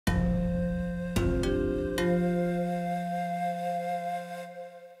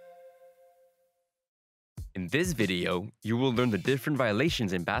In this video, you will learn the different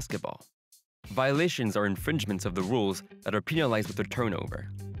violations in basketball. Violations are infringements of the rules that are penalized with a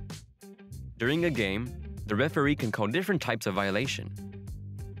turnover. During a game, the referee can call different types of violation.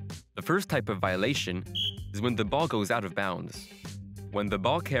 The first type of violation is when the ball goes out of bounds. When the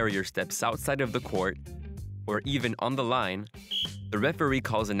ball carrier steps outside of the court, or even on the line, the referee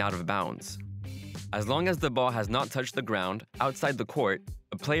calls an out of bounds. As long as the ball has not touched the ground outside the court,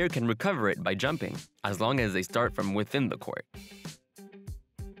 a player can recover it by jumping, as long as they start from within the court.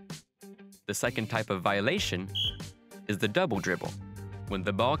 The second type of violation is the double dribble. When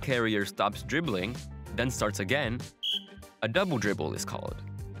the ball carrier stops dribbling, then starts again, a double dribble is called.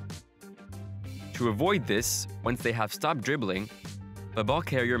 To avoid this, once they have stopped dribbling, the ball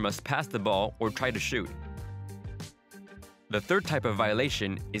carrier must pass the ball or try to shoot. The third type of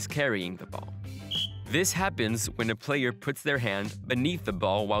violation is carrying the ball. This happens when a player puts their hand beneath the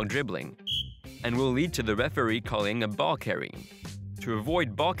ball while dribbling, and will lead to the referee calling a ball carrying. To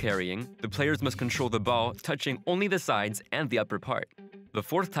avoid ball carrying, the players must control the ball touching only the sides and the upper part. The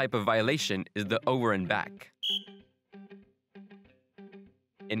fourth type of violation is the over and back.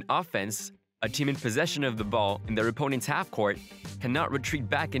 In offense, a team in possession of the ball in their opponent's half court cannot retreat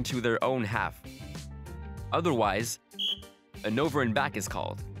back into their own half. Otherwise, an over and back is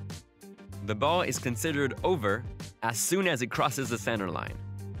called. The ball is considered over as soon as it crosses the center line.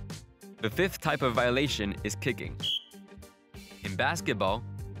 The fifth type of violation is kicking. In basketball,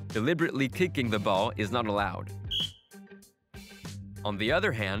 deliberately kicking the ball is not allowed. On the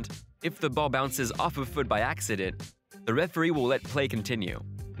other hand, if the ball bounces off a foot by accident, the referee will let play continue.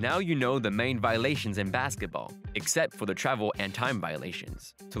 Now you know the main violations in basketball, except for the travel and time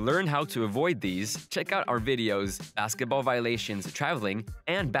violations. To learn how to avoid these, check out our videos Basketball Violations Traveling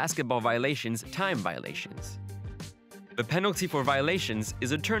and Basketball Violations Time Violations. The penalty for violations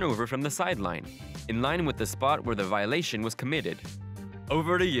is a turnover from the sideline, in line with the spot where the violation was committed.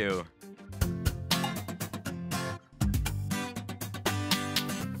 Over to you.